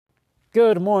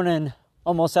Good morning,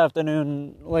 almost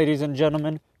afternoon, ladies and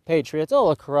gentlemen, patriots all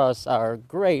across our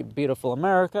great, beautiful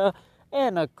America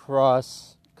and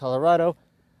across Colorado.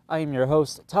 I am your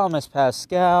host, Thomas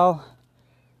Pascal.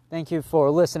 Thank you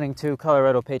for listening to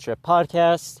Colorado Patriot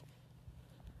Podcast.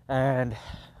 And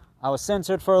I was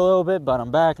censored for a little bit, but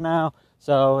I'm back now,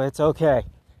 so it's okay.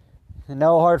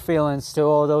 No hard feelings to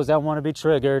all those that want to be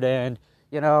triggered. And,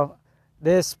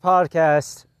 this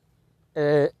podcast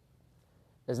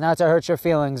is not to hurt your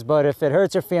feelings, but if it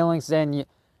hurts your feelings, then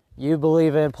you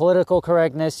believe in political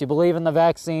correctness, you believe in the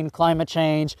vaccine, climate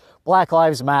change, Black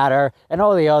Lives Matter, and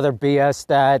all the other BS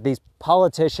that these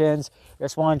politicians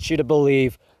just want you to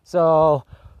believe. So,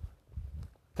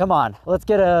 come on, let's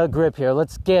get a grip here.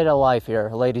 Let's get a life here,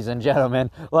 ladies and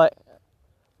gentlemen.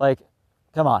 Like,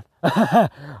 come on.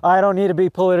 I don't need to be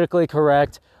politically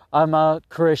correct. I'm a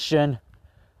Christian.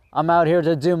 I'm out here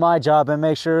to do my job and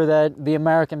make sure that the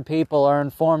American people are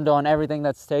informed on everything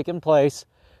that's taken place.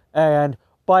 And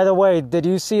by the way, did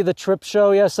you see the Trip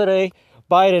show yesterday?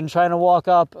 Biden trying to walk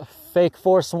up fake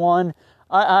Force One.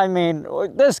 I mean,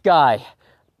 this guy.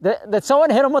 Did someone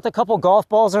hit him with a couple golf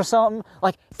balls or something?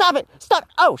 Like, stop it! Stop!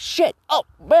 Oh, shit! Oh,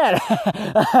 man!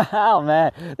 Oh,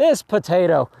 man. This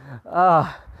potato.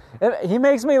 He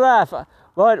makes me laugh.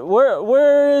 But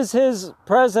where is his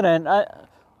president?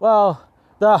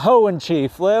 The Hohen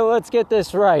chief. Let's get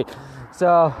this right.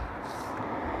 So,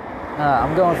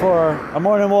 I'm going for a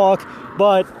morning walk.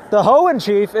 But the Hohen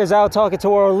chief is out talking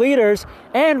to our leaders.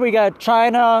 And we got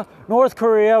China, North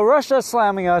Korea, Russia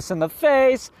slamming us in the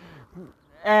face.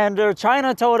 And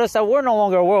China told us that we're no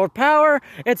longer a world power.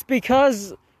 It's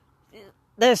because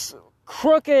this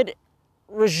crooked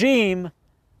regime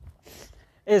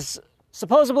is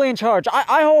supposedly in charge.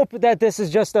 I hope that this is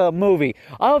just a movie.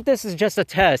 I hope this is just a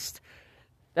test.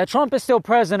 That Trump is still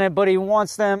president, but he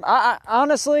wants them.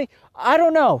 Honestly, I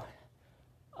don't know.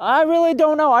 I really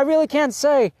don't know. I really can't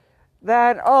say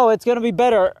that, it's going to be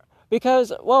better.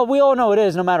 Because, we all know it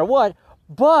is no matter what.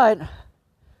 But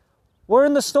we're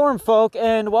in the storm, folk.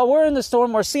 And while we're in the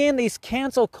storm, we're seeing these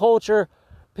cancel culture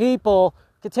people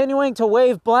continuing to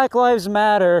wave Black Lives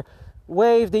Matter,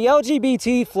 wave the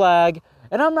LGBT flag.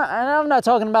 And I'm not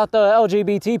talking about the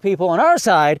LGBT people on our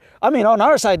side. I mean, on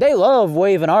our side, they love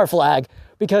waving our flag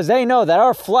because they know that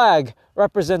our flag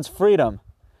represents freedom.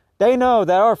 They know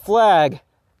that our flag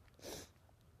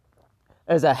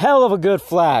is a hell of a good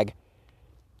flag.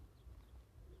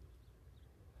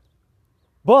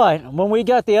 But when we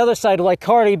got the other side like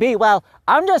Cardi B,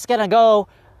 I'm just going to go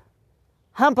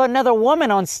hump another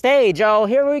woman on stage. Oh,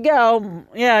 here we go.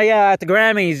 Yeah, at the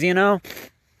Grammys,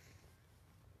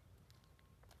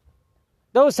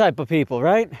 Those type of people,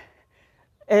 right?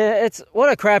 It's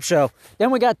what a crap show. Then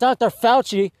we got Dr.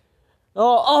 Fauci.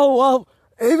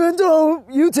 Even though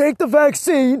you take the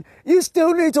vaccine, you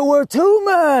still need to wear 2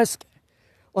 masks.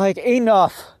 Like,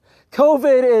 enough.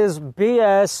 COVID is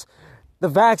BS. The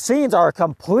vaccines are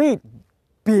complete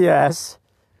BS.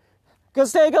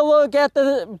 Because take a look at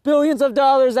the billions of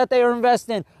dollars that they are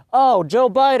investing. Oh, Joe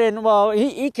Biden,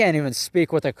 he can't even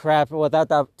speak with a crap without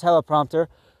that teleprompter.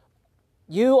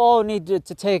 You all need to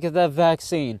take the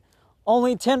vaccine.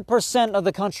 Only 10% of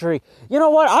the country. You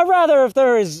know what? I'd rather if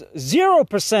there is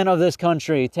 0% of this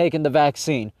country taking the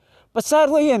vaccine. But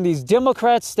sadly, in these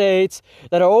Democrat states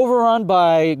that are overrun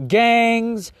by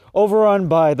gangs, overrun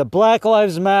by the Black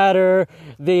Lives Matter,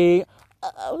 the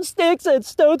sticks and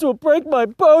stones will break my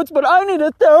bones, but I need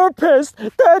a therapist.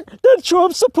 That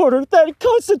Trump supporter, that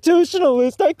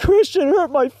constitutionalist, that Christian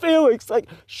hurt my feelings. Like,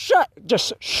 shut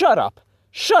up.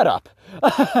 Shut up.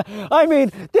 I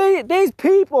mean, these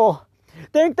people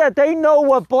think that they know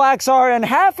what blacks are, and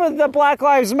half of the Black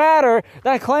Lives Matter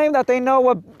that claim that they know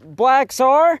what blacks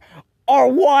are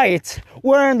white,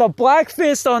 wearing the black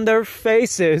fist on their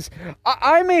faces.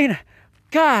 I mean,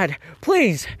 God,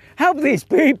 please, help these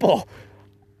people.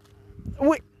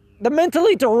 The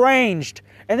mentally deranged.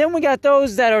 And then we got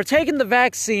those that are taking the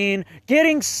vaccine,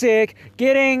 getting sick,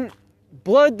 getting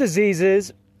blood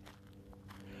diseases,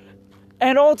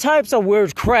 and all types of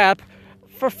weird crap.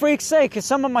 For freak's sake, because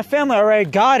some of my family already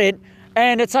got it.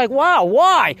 And it's like, wow,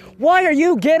 why? Why are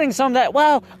you getting some of that?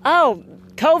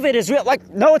 COVID is real. Like,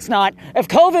 no, it's not. If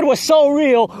COVID was so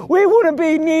real, we wouldn't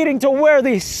be needing to wear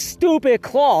these stupid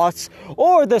cloths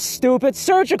or the stupid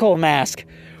surgical mask.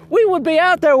 We would be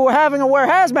out there having to wear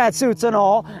hazmat suits and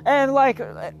all. And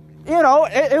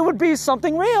it would be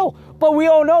something real. But we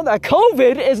all know that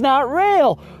COVID is not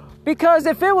real. Because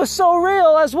if it was so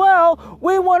real as well,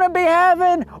 we wouldn't be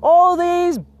having all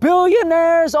these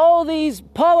billionaires, all these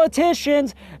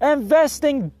politicians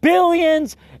investing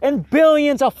billions and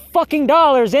billions of fucking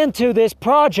dollars into this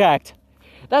project.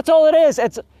 That's all it is.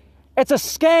 It's a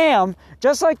scam,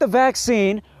 just like the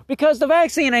vaccine, because the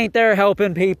vaccine ain't there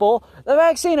helping people. The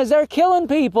vaccine is there killing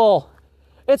people.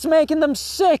 It's making them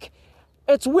sick.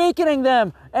 It's weakening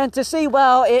them. And to see,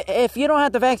 well, if you don't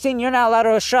have the vaccine, you're not allowed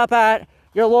to shop at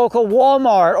your local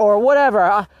Walmart or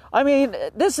whatever. I mean,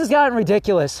 this has gotten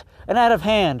ridiculous and out of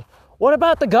hand. What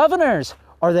about the governors?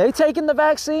 Are they taking the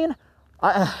vaccine?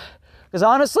 Because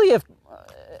honestly,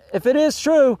 if it is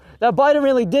true that Biden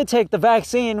really did take the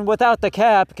vaccine without the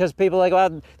cap, because people are like,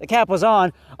 well, the cap was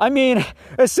on. I mean,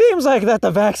 it seems like that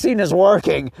the vaccine is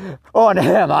working on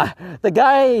him. The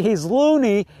guy, he's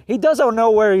loony. He doesn't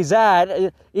know where he's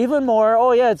at. Even more,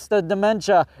 oh yeah, it's the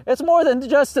dementia. It's more than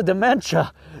just the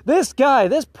dementia. This guy,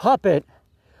 this puppet,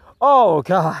 oh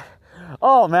God.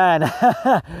 Oh, man.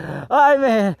 I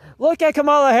mean, look at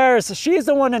Kamala Harris. She's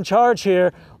the one in charge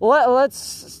here. Let's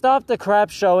stop the crap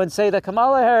show and say that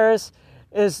Kamala Harris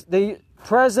is the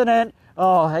president.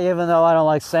 Oh, even though I don't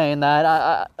like saying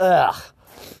that.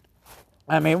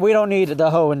 I mean, we don't need the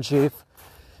hoe-in-chief.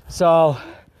 So,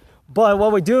 but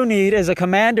what we do need is a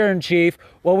commander-in-chief.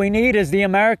 What we need is the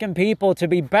American people to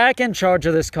be back in charge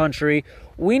of this country.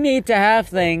 We need to have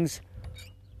things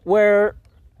where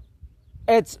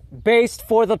it's based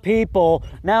for the people,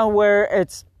 now where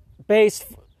it's based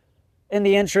in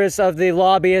the interests of the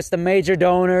lobbyists, the major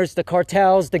donors, the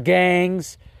cartels, the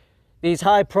gangs, these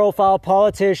high-profile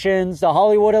politicians, the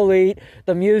Hollywood elite,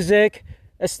 the music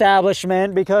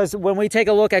establishment. Because when we take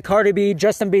a look at Cardi B,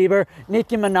 Justin Bieber,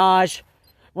 Nicki Minaj,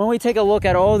 when we take a look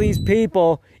at all these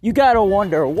people, you gotta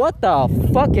wonder, what the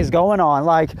fuck is going on?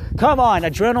 Like, come on,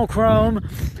 adrenochrome.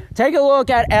 Take a look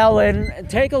at Ellen,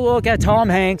 take a look at Tom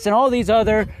Hanks and all these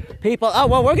other people. Oh,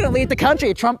 well, we're going to lead the country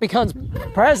if Trump becomes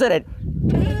president.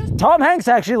 Tom Hanks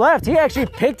actually left. He actually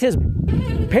picked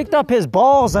up his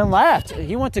balls and left.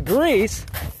 He went to Greece.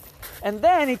 And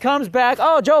then he comes back.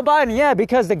 Oh, Joe Biden, yeah,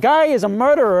 because the guy is a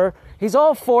murderer. He's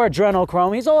all for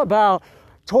adrenochrome. He's all about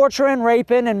torturing,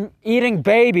 raping, and eating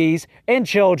babies and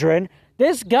children.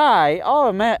 This guy,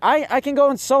 oh, man, I can go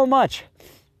in so much.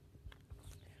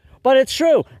 But it's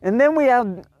true. And then we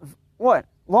have,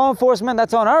 law enforcement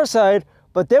that's on our side.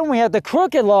 But then we have the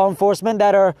crooked law enforcement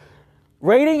that are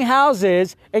raiding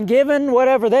houses and giving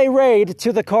whatever they raid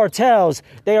to the cartels.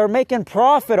 They are making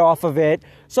profit off of it.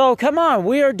 So come on,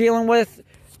 we are dealing with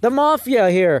the mafia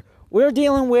here. We're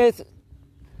dealing with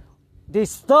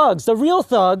these thugs, the real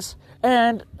thugs.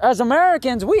 And as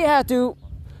Americans, we have to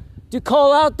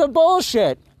call out the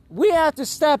bullshit. We have to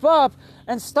step up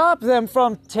and stop them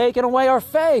from taking away our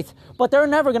faith. But they're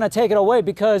never going to take it away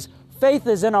because faith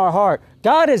is in our heart.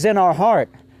 God is in our heart.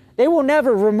 They will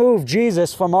never remove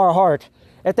Jesus from our heart.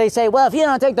 If they say, well, if you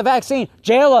don't take the vaccine,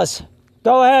 jail us.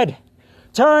 Go ahead.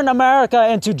 Turn America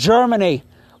into Germany.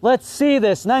 Let's see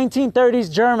this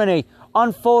 1930s Germany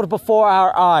unfold before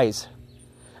our eyes.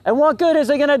 And what good is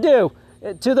it going to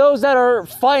do? To those that are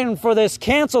fighting for this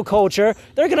cancel culture,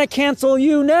 they're going to cancel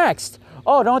you next.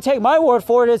 Oh, don't take my word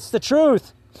for it. It's the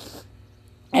truth.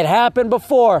 It happened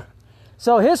before.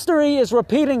 So history is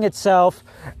repeating itself.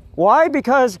 Why?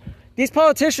 Because these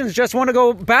politicians just want to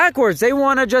go backwards. They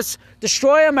want to just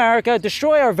destroy America,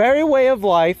 destroy our very way of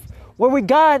life, where we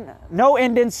got no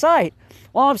end in sight.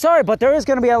 Well, I'm sorry, but there is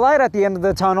going to be a light at the end of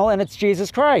the tunnel, and it's Jesus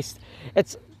Christ.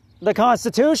 It's the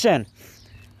Constitution.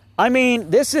 I mean,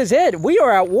 this is it. We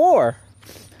are at war.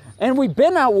 And we've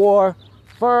been at war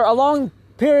for a long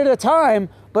period of time,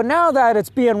 but now that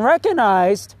it's being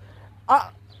recognized,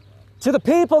 to the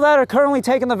people that are currently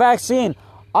taking the vaccine,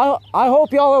 I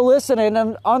hope y'all are listening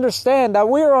and understand that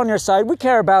we're on your side. We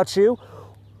care about you.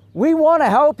 We want to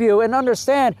help you and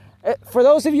understand. For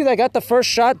those of you that got the first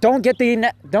shot, don't get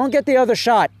the other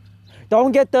shot.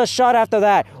 Don't get the shot after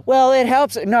that. Well, it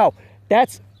helps. No,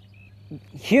 that's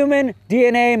human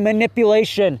DNA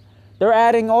manipulation. They're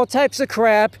adding all types of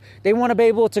crap. They want to be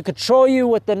able to control you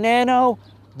with the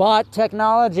nanobot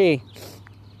technology.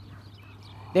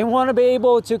 They want to be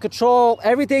able to control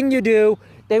everything you do.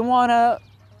 They want to,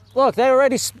 look, they're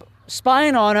already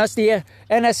spying on us, the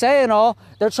NSA and all.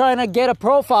 They're trying to get a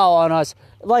profile on us,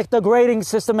 like the grading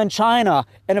system in China.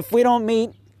 And if we don't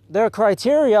meet their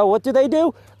criteria, what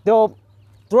do? They'll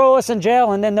throw us in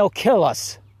jail and then they'll kill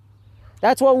us.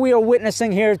 That's what we are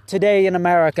witnessing here today in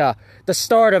America, the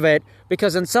start of it.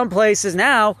 Because in some places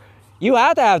now, you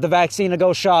have to have the vaccine to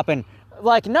go shopping.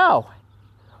 Like, no.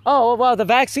 Oh, well, the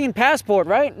vaccine passport,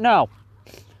 right? No.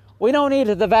 We don't need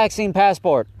the vaccine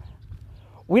passport.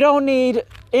 We don't need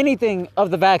anything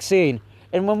of the vaccine.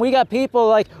 And when we got people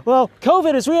like, well,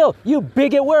 COVID is real. You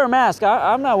bigot, wear a mask.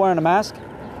 I'm not wearing a mask.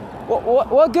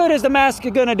 What good is the mask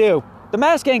going to do? The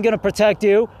mask ain't going to protect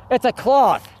you. It's a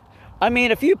cloth. I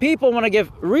mean, if you people want to get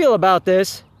real about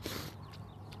this,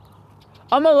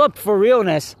 I'm all up for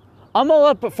realness. I'm all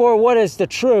up for what is the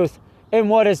truth and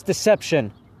what is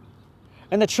deception.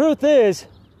 And the truth is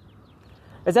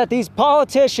that these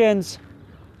politicians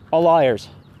are liars.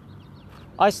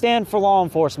 I stand for law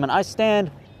enforcement. I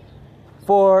stand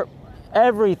for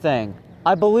everything.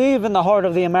 I believe in the heart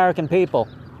of the American people.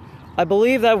 I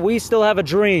believe that we still have a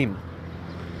dream.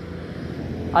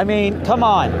 I mean, come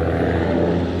on.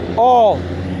 All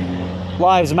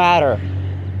lives matter.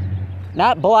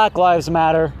 Not Black Lives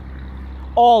Matter.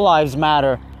 All lives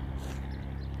matter.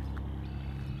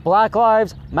 Black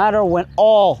lives matter when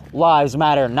all lives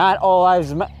matter. Not all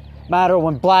lives matter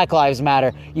when Black lives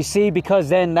matter. You see, because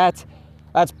then that's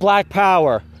black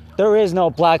power. There is no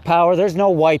black power. There's no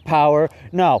white power.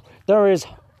 No, there is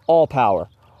all power.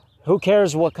 Who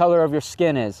cares what color of your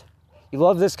skin is? You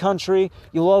love this country.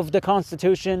 You love the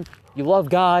Constitution. You love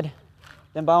God.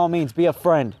 Then by all means, be a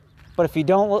friend. But if you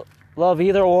don't love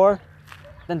either or,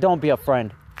 then don't be a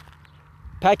friend.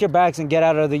 Pack your bags and get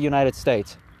out of the United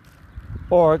States.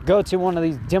 Or go to one of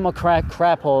these Democrat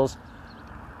crap holes.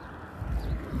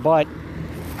 But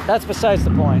that's besides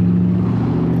the point.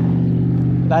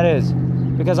 That is.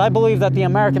 Because I believe that the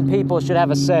American people should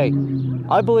have a say.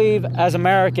 I believe as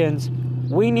Americans,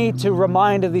 we need to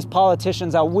remind these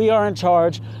politicians that we are in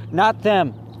charge, not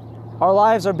them. Our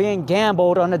lives are being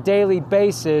gambled on a daily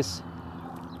basis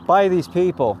by these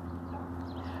people.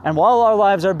 And while our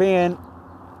lives are being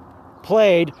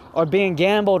played or being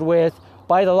gambled with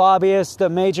by the lobbyists, the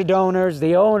major donors,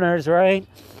 the owners, right?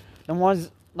 The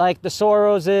ones like the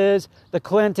Soroses, the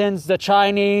Clintons, the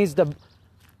Chinese,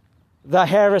 the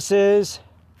Harrises,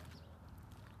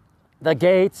 the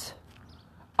Gates.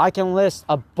 I can list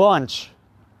a bunch.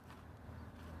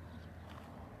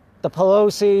 The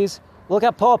Pelosi's. Look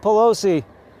at Paul Pelosi.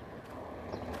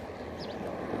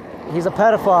 He's a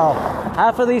pedophile.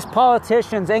 Half of these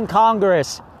politicians in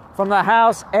Congress, from the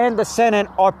House and the Senate,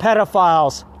 are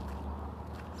pedophiles.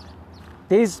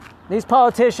 These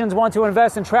politicians want to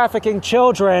invest in trafficking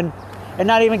children and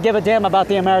not even give a damn about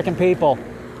the American people.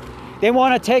 They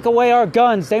want to take away our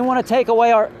guns. They want to take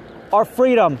away our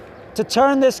freedom to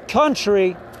turn this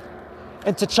country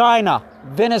into China,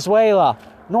 Venezuela,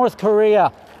 North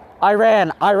Korea,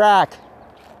 Iran, Iraq,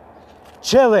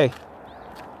 Chile.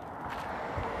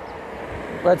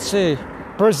 Let's see,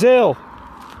 Brazil,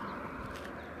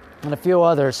 and a few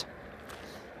others.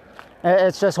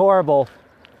 It's just horrible.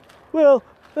 Well,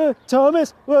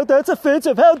 Thomas, well, that's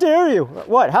offensive. How dare you?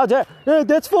 What? How dare?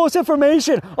 That's false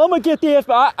information. I'm going to get the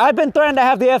FBI. I've been threatened to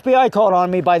have the FBI called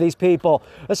on me by these people,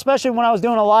 especially when I was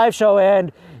doing a live show.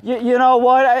 And you know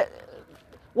what?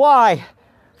 Why?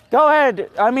 Go ahead.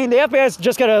 I mean, the FBI is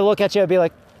just going to look at you and be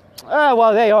like,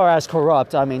 well, they are as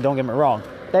corrupt. I mean, don't get me wrong.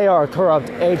 They are a corrupt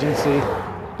agency.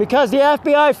 Because the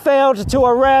FBI failed to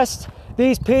arrest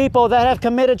these people that have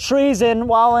committed treason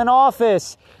while in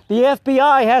office. The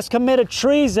FBI has committed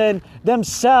treason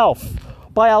themselves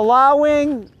by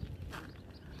allowing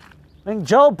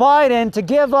Joe Biden to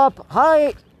give up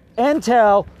high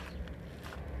intel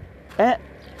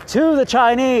to the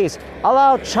Chinese,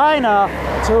 allow China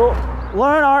to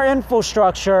learn our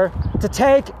infrastructure, to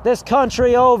take this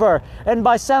country over. And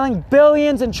by selling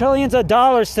billions and trillions of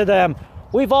dollars to them,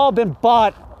 we've all been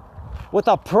bought with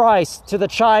a price to the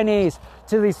Chinese,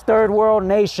 to these third world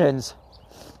nations.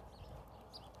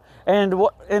 And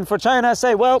for China to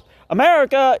say, well,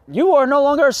 America, you are no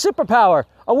longer a superpower,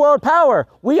 a world power.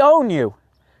 We own you.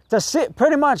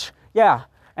 Pretty much, yeah.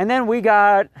 And then we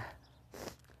got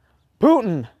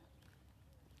Putin.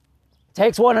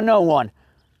 Takes one to know one.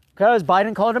 Because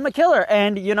Biden called him a killer.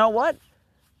 And you know what?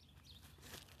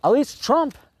 At least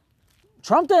Trump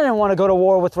didn't want to go to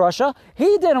war with Russia.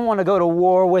 He didn't want to go to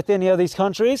war with any of these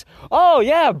countries. Oh,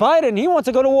 yeah, Biden, he wants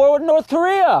to go to war with North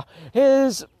Korea.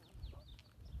 His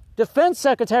defense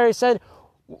secretary said,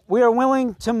 we are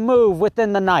willing to move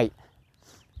within the night.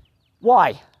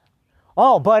 Why?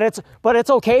 Oh, but it's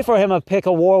okay for him to pick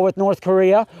a war with North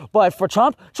Korea. But for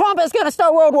Trump is going to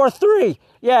start World War III.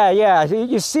 Yeah.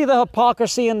 You see the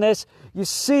hypocrisy in this? You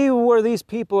see where these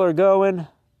people are going?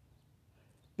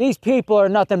 These people are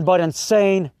nothing but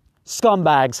insane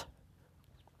scumbags.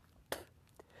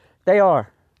 They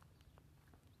are.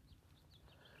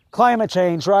 Climate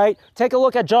change, right? Take a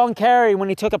look at John Kerry when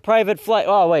he took a private flight.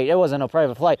 Oh, wait, it wasn't a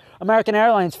private flight. American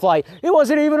Airlines flight. He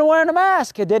wasn't even wearing a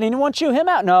mask. Did anyone chew him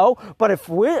out? No. But if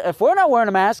we're not wearing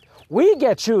a mask, we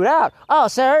get chewed out. Oh,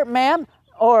 sir, ma'am,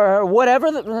 or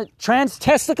whatever, the trans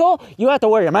testicle, you have to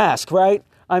wear your mask, right?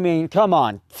 I mean, come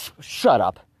on. Shut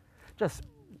up. Just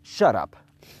shut up.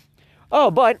 Oh,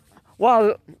 but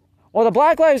while the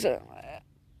Black Lives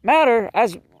matter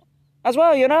as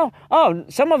well, you know? Oh,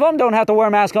 some of them don't have to wear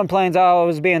masks on planes, I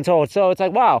was being told. So it's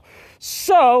like, wow.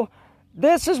 So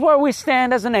this is where we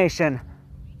stand as a nation.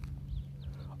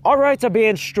 Our rights are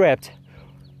being stripped.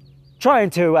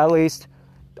 Trying to, at least.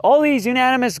 All these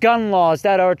unanimous gun laws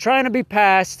that are trying to be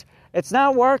passed, it's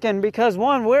not working because,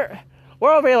 one, we're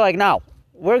over here like, no,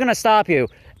 we're going to stop you.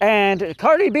 And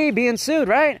Cardi B being sued,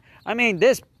 right? I mean,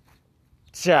 this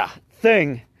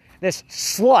thing, this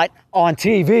slut on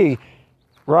TV,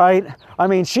 right? I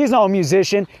mean, she's no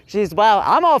musician. Well,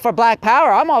 I'm all for black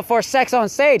power. I'm all for sex on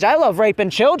stage. I love raping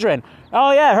children.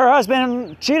 Oh, yeah, her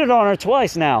husband cheated on her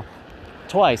twice now.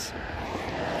 Twice.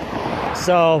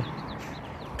 So,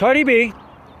 Cardi B,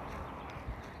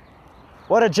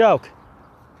 what a joke.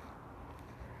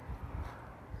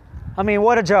 I mean,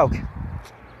 what a joke.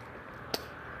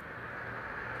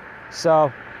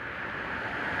 So,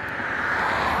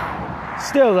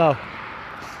 still though,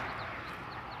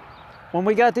 when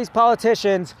we got these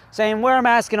politicians saying wear a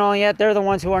mask and all, yet they're the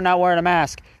ones who are not wearing a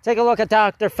mask. Take a look at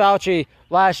Dr. Fauci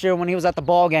last year when he was at the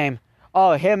ball game.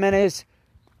 Oh, him and his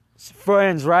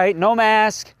friends, right? No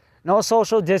mask, no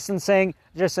social distancing,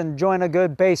 just enjoying a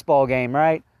good baseball game,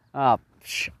 right? Oh,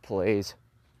 please.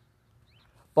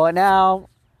 But now,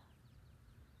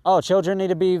 oh, children need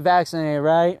to be vaccinated,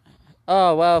 right?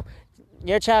 Oh, well,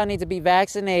 your child needs to be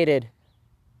vaccinated.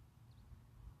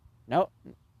 No,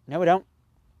 we don't.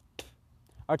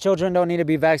 Our children don't need to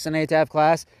be vaccinated to have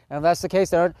class. And if that's the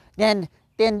case, then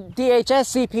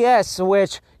DHS CPS,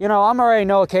 which, you know, I'm already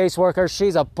know a caseworker.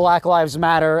 She's a Black Lives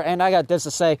Matter. And I got this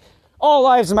to say, all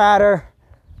lives matter.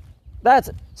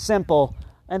 That's simple.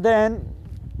 And then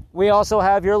we also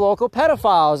have your local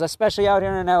pedophiles, especially out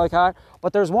here in Ellicott.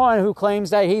 But there's one who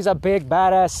claims that he's a big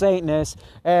badass Satanist.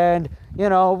 And, you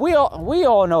know, we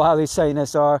all know how these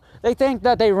Satanists are. They think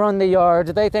that they run the yard.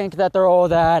 They think that they're all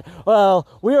that. Well,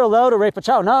 we're allowed to rape a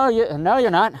child. No, you're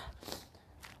not.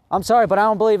 I'm sorry, but I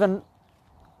don't believe in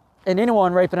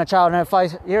anyone raping a child. And if I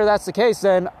hear that's the case,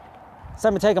 then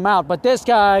send me take him out. But this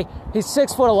guy, he's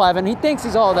 6'11". He thinks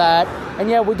he's all that. And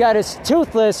yet we got his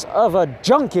toothless of a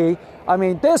junkie. I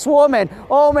mean, this woman,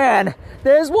 oh man,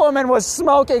 this woman was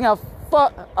smoking a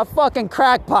fucking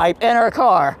crack pipe in her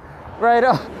car. Right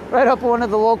up one of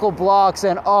the local blocks,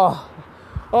 and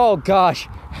oh gosh.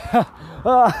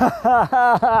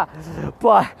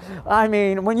 But, I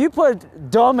mean, when you put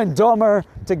Dumb and Dumber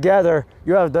together,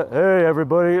 you have the, hey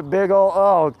everybody, big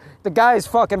old, the guy is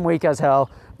fucking weak as hell.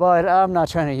 But I'm not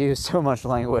trying to use too much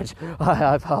language.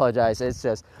 I apologize. It's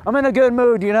just, I'm in a good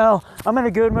mood, you know? I'm in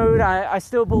a good mood. I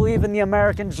still believe in the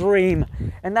American dream.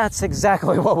 And that's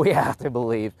exactly what we have to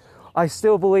believe. I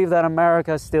still believe that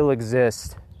America still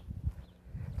exists.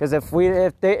 Because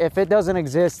if it doesn't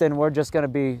exist, then we're just going to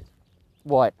be,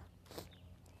 what?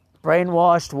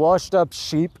 Brainwashed, washed up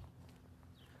sheep?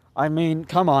 I mean,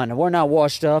 come on. We're not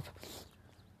washed up.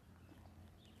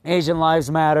 Asian lives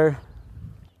matter.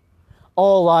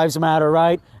 All lives matter,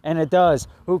 right? And it does.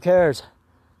 Who cares?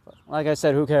 Like I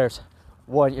said, who cares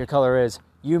what your color is?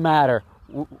 You matter.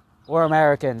 We're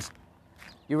Americans.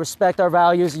 You respect our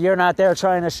values. You're not there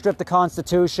trying to strip the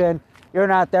Constitution. You're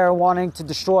not there wanting to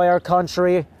destroy our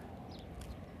country.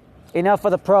 Enough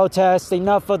of the protests.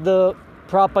 Enough of the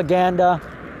propaganda.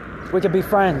 We can be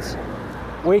friends.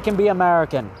 We can be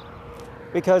American.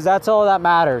 Because that's all that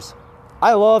matters.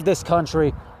 I love this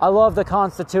country. I love the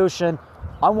Constitution.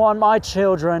 I want my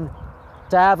children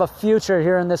to have a future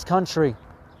here in this country.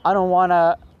 I don't want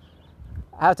to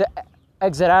have to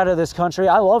exit out of this country.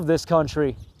 I love this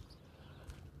country.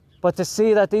 But to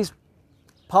see that these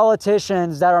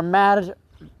politicians that are mad,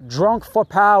 drunk for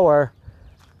power,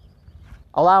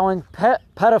 allowing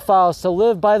pedophiles to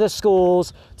live by the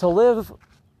schools, to live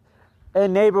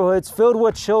in neighborhoods filled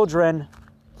with children.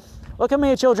 Look how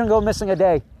many children go missing a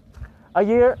day. A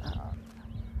year,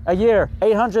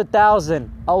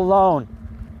 800,000 alone.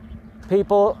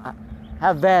 People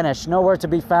have vanished, nowhere to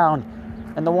be found.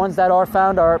 And the ones that are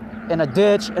found are in a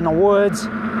ditch, in the woods,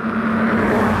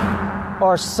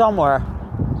 or somewhere,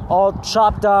 all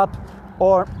chopped up,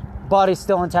 or bodies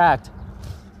still intact.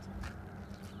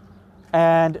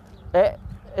 And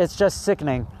it's just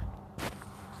sickening.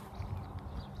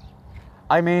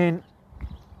 I mean,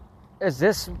 is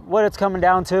this what it's coming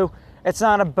down to? It's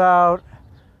not about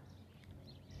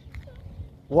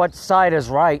what side is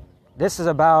right. This is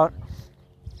about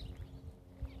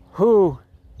who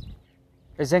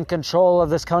is in control of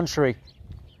this country.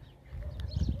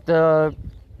 The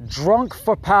drunk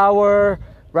for power,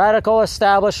 radical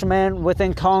establishment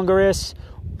within Congress,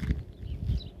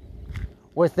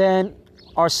 within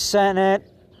our Senate,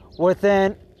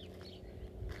 within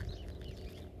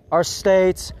our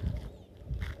states,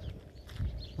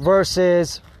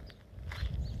 versus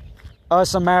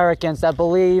us Americans that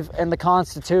believe in the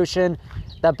Constitution,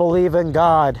 that believe in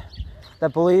God,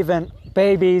 that believe in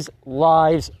babies'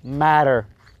 lives matter.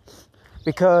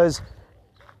 Because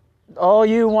all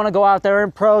you want to go out there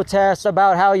and protest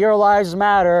about how your lives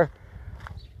matter,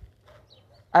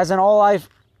 as an all life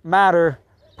matter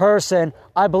person,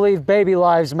 I believe baby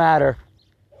lives matter.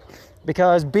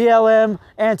 Because BLM,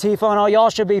 Antifa, and all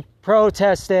y'all should be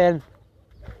protesting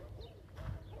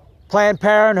Planned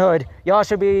Parenthood. Y'all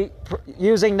should be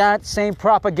using that same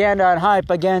propaganda and hype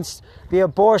against the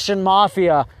abortion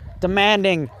mafia,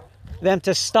 demanding them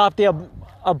to stop the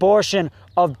abortion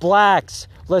of blacks,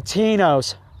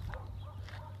 Latinos,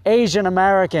 Asian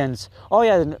Americans. Oh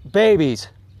yeah, babies.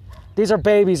 These are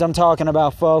babies I'm talking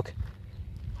about, folk.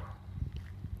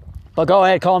 But go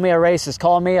ahead, call me a racist,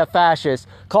 call me a fascist,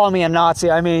 call me a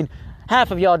Nazi. I mean,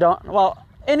 half of y'all don't, well,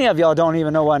 any of y'all don't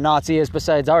even know what Nazi is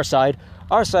besides our side.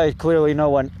 Our side clearly know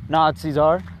what Nazis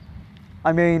are.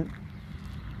 I mean,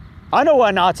 I know what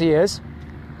a Nazi is.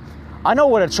 I know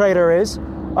what a traitor is.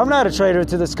 I'm not a traitor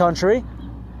to this country.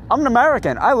 I'm an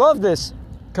American. I love this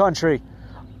country.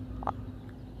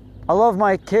 I love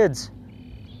my kids.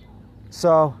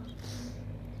 So,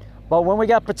 but when we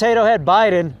got Potato Head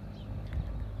Biden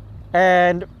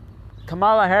and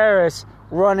Kamala Harris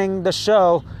running the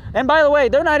show, and by the way,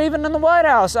 they're not even in the White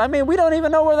House. I mean, we don't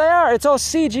even know where they are. It's all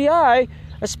CGI,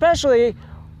 especially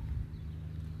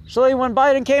when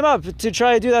Biden came up to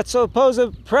try to do that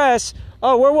supposed press.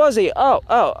 Oh, where was he? Where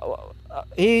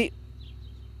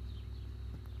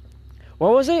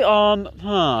was he?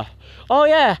 Oh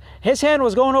yeah, his hand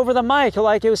was going over the mic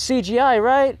like it was CGI,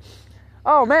 right?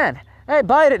 Oh man, hey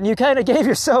Biden, you kind of gave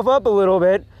yourself up a little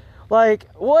bit. Like,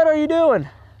 what are you doing?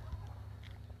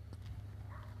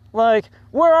 Like,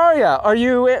 where are you? Are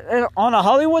you on a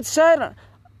Hollywood set?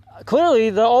 Clearly,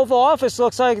 the Oval Office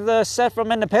looks like the set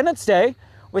from Independence Day.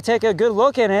 We take a good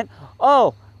look in it.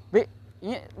 That's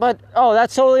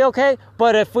totally okay.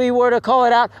 But if we were to call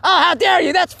it out, how dare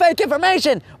you? That's fake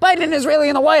information. Biden is really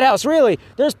in the White House, really.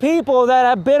 There's people that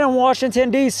have been in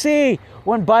Washington, D.C.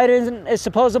 when Biden is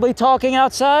supposedly talking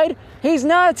outside. He's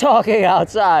not talking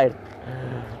outside.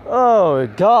 Oh,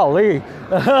 golly.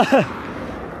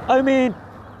 I mean,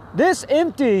 this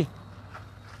empty,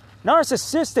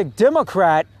 narcissistic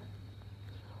Democrat,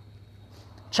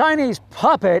 Chinese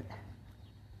puppet,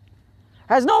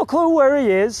 has no clue where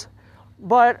he is,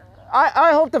 but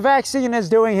I hope the vaccine is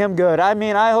doing him good. I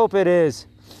mean, I hope it is.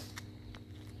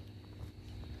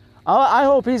 I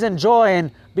hope he's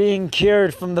enjoying being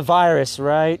cured from the virus,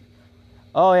 right?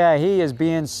 Oh yeah, he is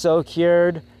being so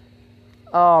cured.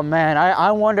 Oh man,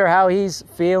 I wonder how he's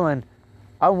feeling.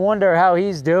 I wonder how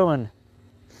he's doing.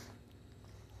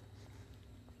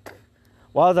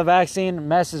 While the vaccine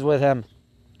messes with him.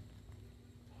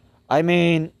 I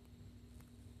mean,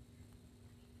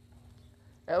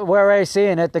 we're already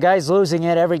seeing it. The guy's losing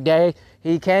it every day.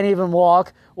 He can't even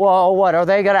walk. Well, what, are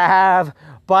they going to have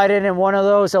Biden in one of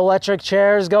those electric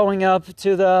chairs going up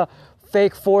to the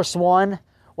fake Force 1?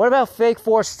 What about fake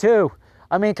Force 2?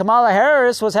 I mean, Kamala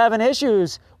Harris was having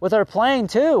issues with her plane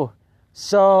too.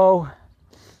 So,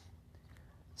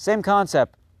 same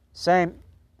concept. Same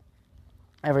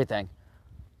everything.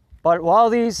 But while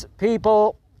these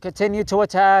people continue to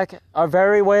attack our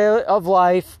very way of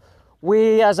life,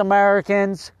 we as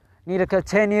Americans need to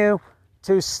continue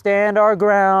to stand our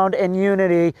ground in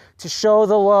unity, to show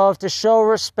the love, to show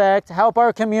respect, help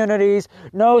our communities,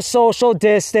 no social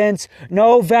distance,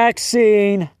 no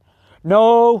vaccine,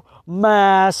 no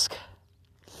mask,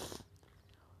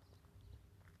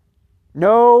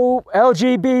 no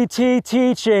LGBT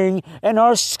teaching in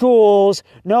our schools,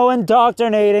 no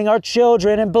indoctrinating our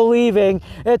children and believing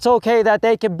it's okay that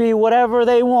they can be whatever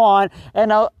they want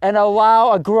and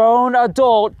allow a grown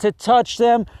adult to touch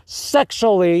them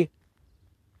sexually,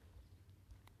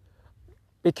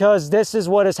 because this is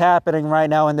what is happening right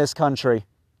now in this country.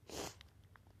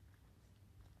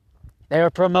 They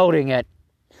are promoting it.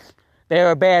 They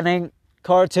are banning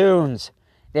cartoons.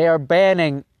 They are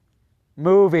banning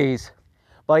movies.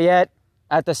 But yet,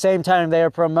 at the same time, they are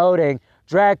promoting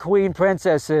drag queen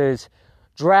princesses,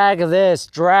 drag this,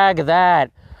 drag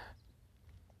that,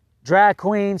 drag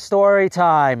queen story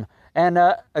time. And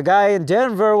a guy in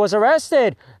Denver was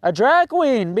arrested, a drag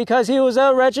queen, because he was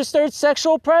a registered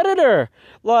sexual predator.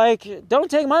 Like, don't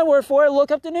take my word for it,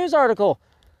 look up the news article.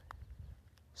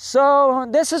 So,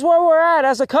 this is where we're at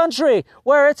as a country,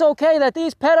 where it's okay that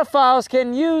these pedophiles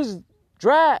can use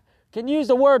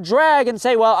the word drag and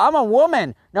say, well, I'm a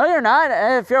woman. No, you're not.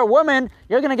 If you're a woman,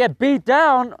 you're going to get beat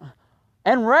down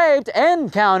and raped in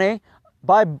county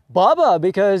by Bubba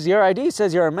because your ID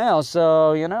says you're a male,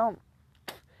 so,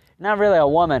 not really a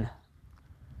woman.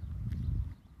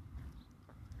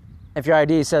 If your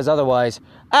ID says otherwise.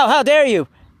 Oh, how dare you!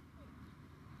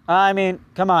 I mean,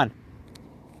 come on.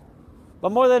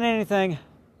 But more than anything,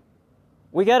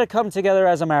 we got to come together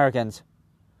as Americans.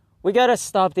 We got to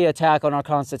stop the attack on our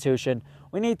Constitution.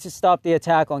 We need to stop the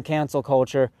attack on cancel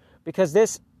culture because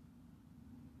this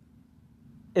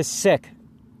is sick.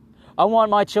 I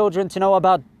want my children to know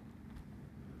about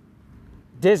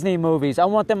Disney movies. I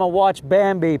want them to watch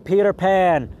Bambi, Peter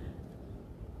Pan.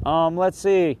 Let's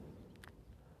see.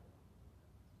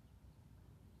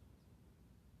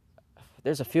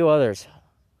 There's a few others.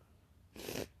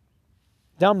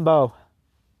 Dumbo.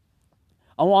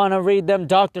 I want to read them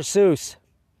Dr. Seuss.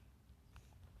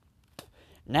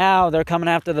 Now they're coming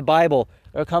after the Bible.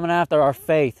 They're coming after our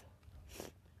faith.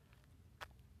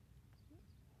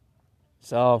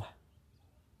 So,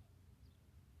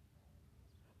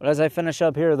 but as I finish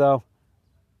up here, though,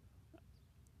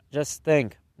 just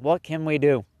think, what can we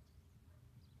do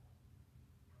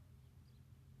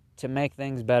to make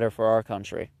things better for our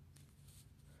country?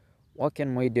 What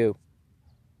can we do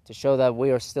to show that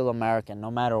we are still American no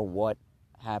matter what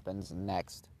happens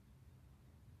next?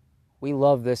 We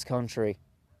love this country.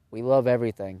 We love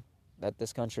everything that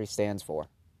this country stands for.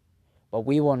 But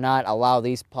we will not allow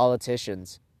these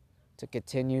politicians to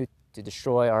continue to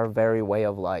destroy our very way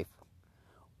of life.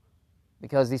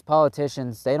 Because these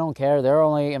politicians, they don't care. They're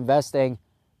only investing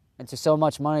into so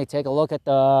much money. Take a look at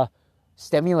the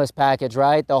stimulus package,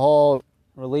 right? The whole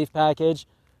relief package.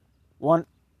 $2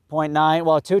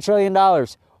 trillion,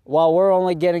 while we're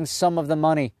only getting some of the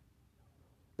money.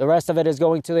 The rest of it is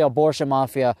going to the abortion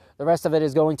mafia. The rest of it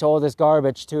is going to all this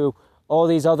garbage, to all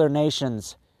these other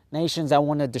nations that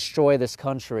want to destroy this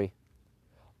country.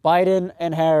 Biden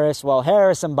and Harris,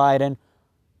 Harris and Biden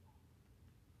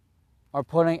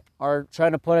are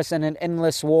trying to put us in an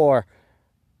endless war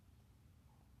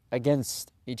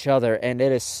against each other, and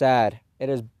it is sad. It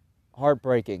is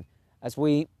heartbreaking as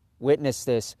we witness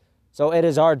this. So it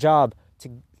is our job to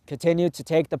continue to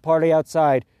take the party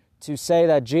outside, to say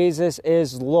that Jesus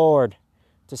is Lord,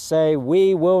 to say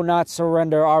we will not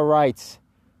surrender our rights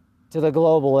to the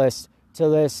globalists, to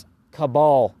this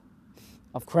cabal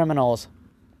of criminals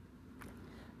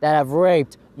that have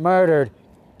raped, murdered,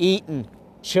 eaten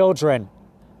children.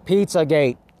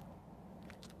 Pizzagate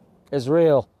is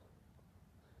real.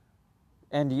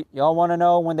 And y'all want to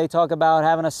know when they talk about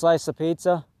having a slice of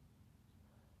pizza?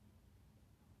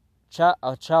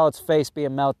 A child's face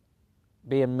being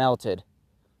melted.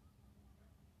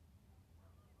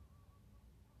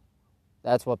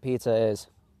 That's what pizza is.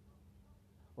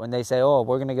 When they say, oh,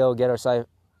 we're going to go get ourselves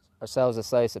a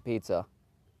slice of pizza,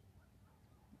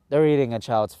 they're eating a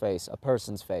child's face, a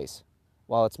person's face,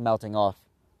 while it's melting off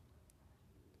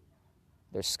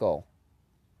their skull.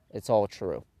 It's all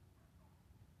true.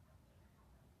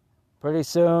 Pretty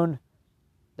soon,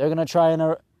 they're going to try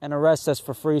and arrest us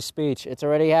for free speech. It's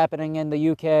already happening in the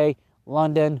UK,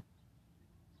 London,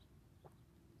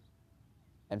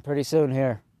 and pretty soon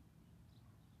here.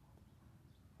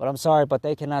 But I'm sorry, but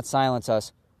they cannot silence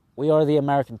us. We are the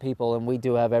American people, and we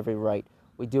do have every right.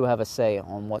 We do have a say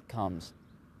on what comes.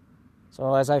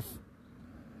 So as I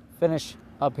finish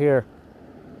up here,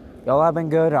 y'all have been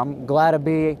good. I'm glad to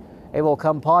be able to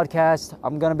come podcast.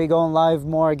 I'm going to be going live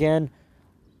more again.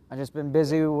 I've just been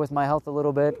busy with my health a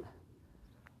little bit.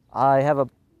 I have a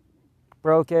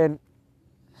broken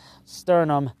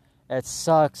sternum. It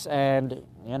sucks, and,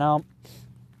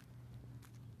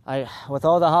 with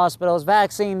all the hospitals,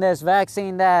 vaccine this,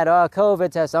 vaccine that,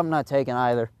 COVID test, I'm not taking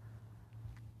either.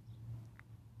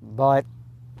 But,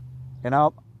 when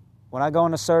I go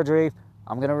into surgery,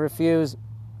 I'm going to refuse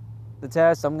the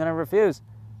test. I'm going to refuse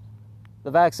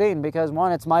the vaccine because,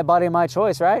 one, it's my body, my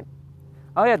choice, right?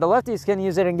 Oh, yeah, the lefties can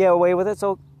use it and get away with it,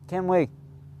 so can we.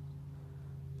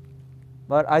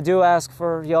 But I do ask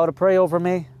for y'all to pray over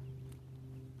me.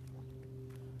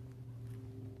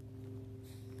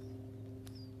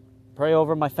 Pray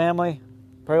over my family.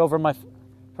 Pray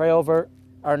over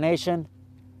our nation.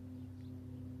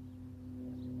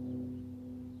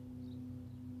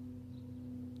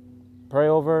 Pray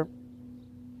over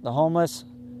the homeless.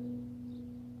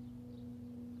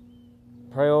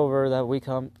 Pray over that we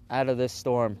come out of this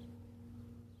storm.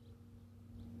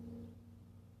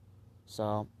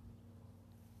 So,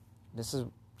 this is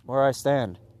where I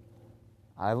stand.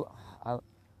 I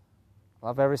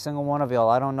love every single one of y'all.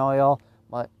 I don't know y'all,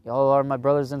 but y'all are my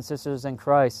brothers and sisters in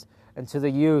Christ. And to the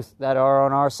youth that are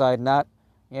on our side, I'm not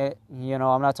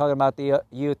talking about the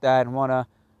youth that want to,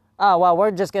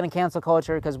 we're just going to cancel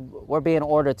culture because we're being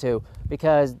ordered to.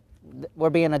 Because we're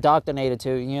being indoctrinated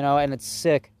to, and it's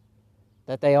sick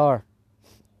that they are.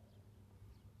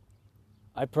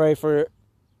 I pray for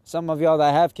some of y'all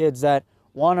that have kids that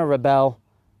want to rebel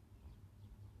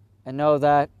and know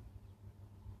that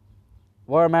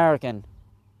we're American.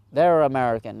 They're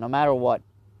American, no matter what.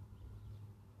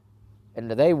 And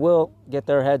they will get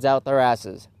their heads out their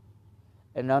asses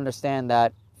and understand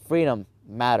that freedom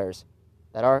matters,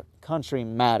 that our country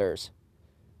matters.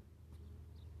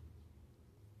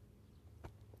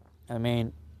 I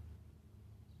mean,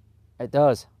 it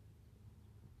does.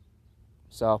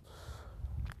 So,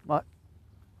 but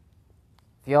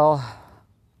if y'all,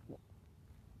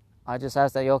 I just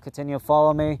ask that y'all continue to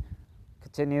follow me,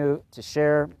 continue to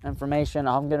share information.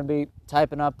 I'm going to be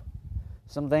typing up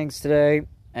some things today,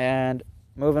 and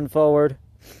moving forward,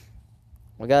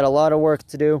 we got a lot of work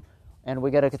to do, and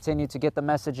we got to continue to get the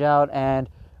message out and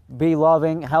be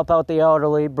loving, help out the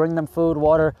elderly, bring them food,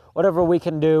 water, whatever we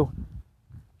can do.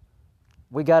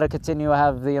 We got to continue to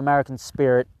have the American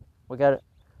spirit. We got to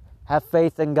have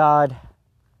faith in God,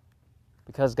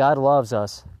 because God loves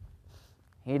us.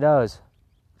 He does.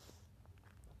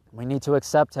 We need to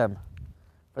accept Him.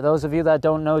 For those of you that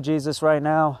don't know Jesus right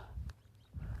now,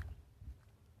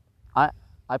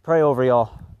 I pray over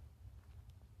y'all.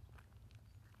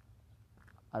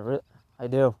 I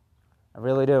do. I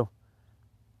really do.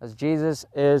 As Jesus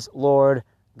is Lord,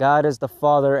 God is the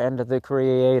Father and the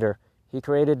Creator. He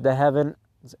created the heavens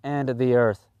and the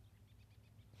earth.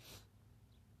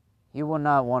 He will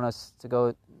not want us to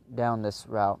go down this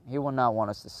route. He will not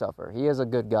want us to suffer. He is a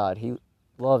good God. He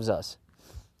loves us.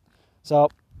 So,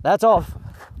 that's all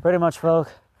pretty much,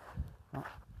 folks,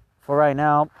 for right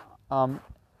now.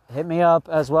 Hit me up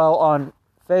as well on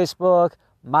Facebook,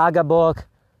 MAGA Book.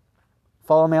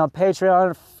 Follow me on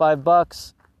Patreon,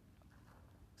 $5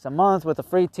 a month with a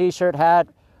free t-shirt, hat,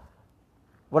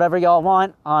 whatever y'all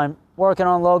want. I'm working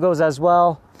on logos as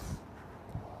well.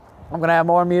 I'm going to have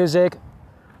more music.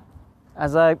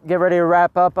 As I get ready to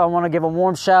wrap up, I want to give a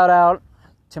warm shout out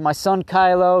to my son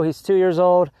Kylo. He's 2 years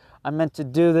old. I meant to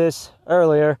do this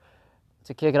earlier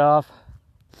to kick it off.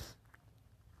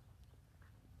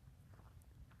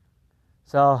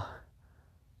 So,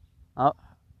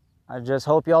 I just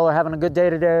hope y'all are having a good day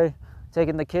today,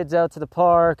 taking the kids out to the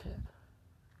park,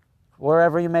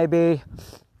 wherever you may be.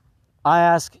 I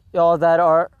ask y'all that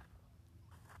are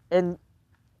in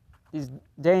these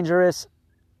dangerous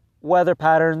weather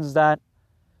patterns that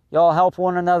y'all help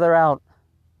one another out.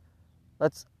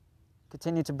 Let's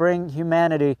continue to bring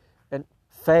humanity and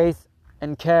faith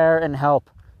and care and help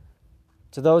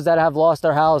to those that have lost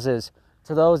their houses,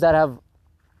 to those that have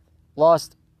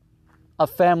lost a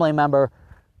family member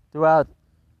throughout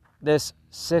this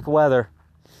sick weather.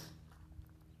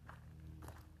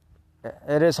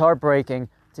 It is heartbreaking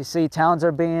to see towns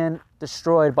are being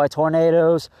destroyed by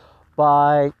tornadoes,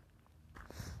 by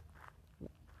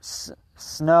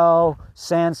snow,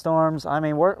 sandstorms. I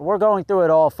mean, we're going through it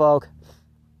all, folk.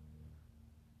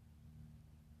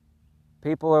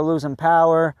 People are losing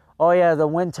power. Oh yeah, the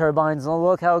wind turbines. Oh,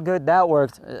 look how good that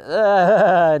worked.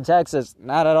 In Texas,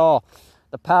 not at all.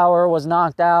 The power was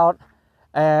knocked out,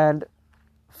 and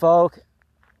folk,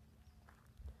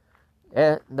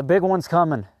 the big one's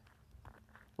coming.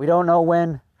 We don't know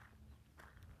when,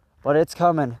 but it's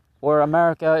coming, where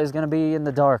America is going to be in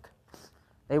the dark.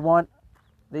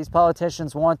 These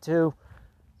politicians want to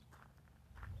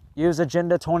use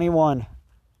Agenda 21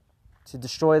 to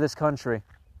destroy this country.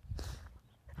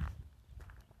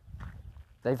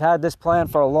 They've had this plan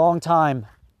for a long time.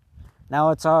 Now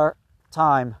it's our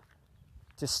time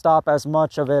to stop as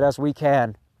much of it as we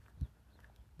can.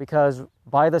 Because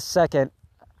by the second,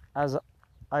 as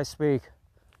I speak,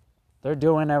 they're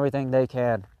doing everything they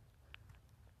can.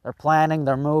 They're planning,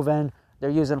 they're moving, they're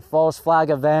using false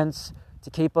flag events to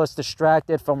keep us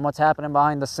distracted from what's happening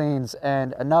behind the scenes.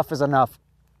 And enough is enough.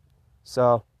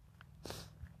 So,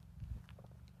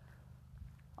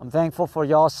 I'm thankful for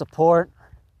y'all's support.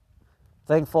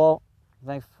 Thankful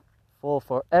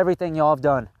for everything y'all have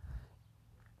done.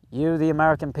 You, the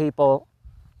American people,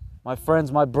 my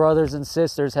friends, my brothers and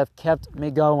sisters, have kept me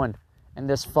going in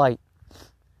this fight.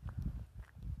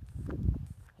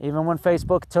 Even when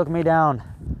Facebook took me down.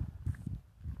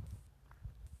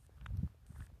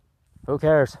 Who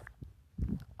cares?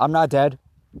 I'm not dead.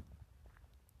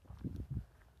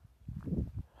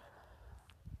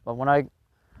 But when I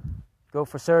go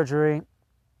for surgery,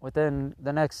 within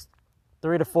the next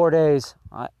 3 to 4 days,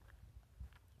 I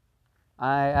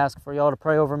ask for y'all to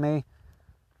pray over me,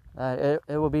 that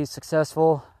it will be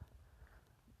successful,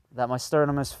 that my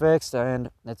sternum is fixed and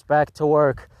it's back to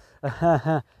work.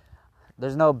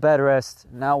 There's no bed rest,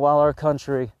 not while our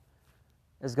country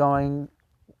is going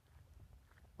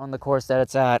on the course that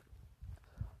it's at.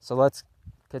 So let's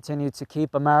continue to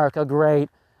keep America great,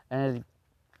 and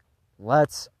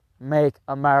let's make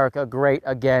America great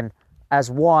again as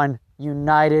one,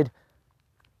 united,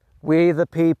 we the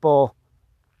people,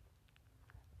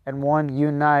 and one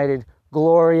united,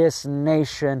 glorious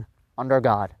nation under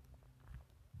God.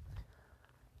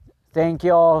 Thank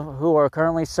y'all who are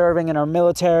currently serving in our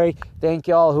military. Thank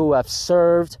y'all who have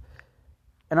served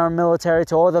in our military.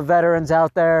 To all the veterans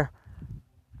out there,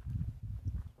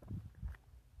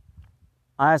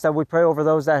 I ask that we pray over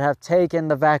those that have taken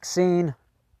the vaccine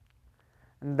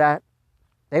and that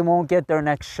they won't get their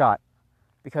next shot,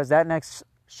 because that next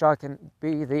shot can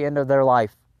be the end of their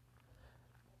life.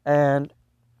 And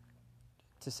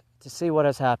to see what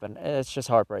has happened, it's just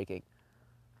heartbreaking.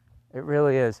 It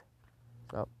really is.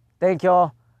 So thank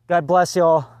y'all. God bless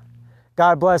y'all.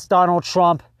 God bless Donald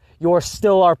Trump. You're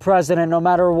still our president, no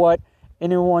matter what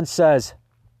anyone says.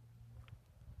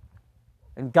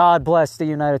 And God bless the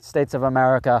United States of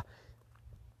America.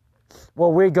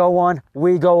 Well, we go one,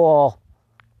 we go all.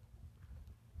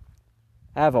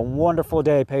 Have a wonderful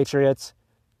day, Patriots.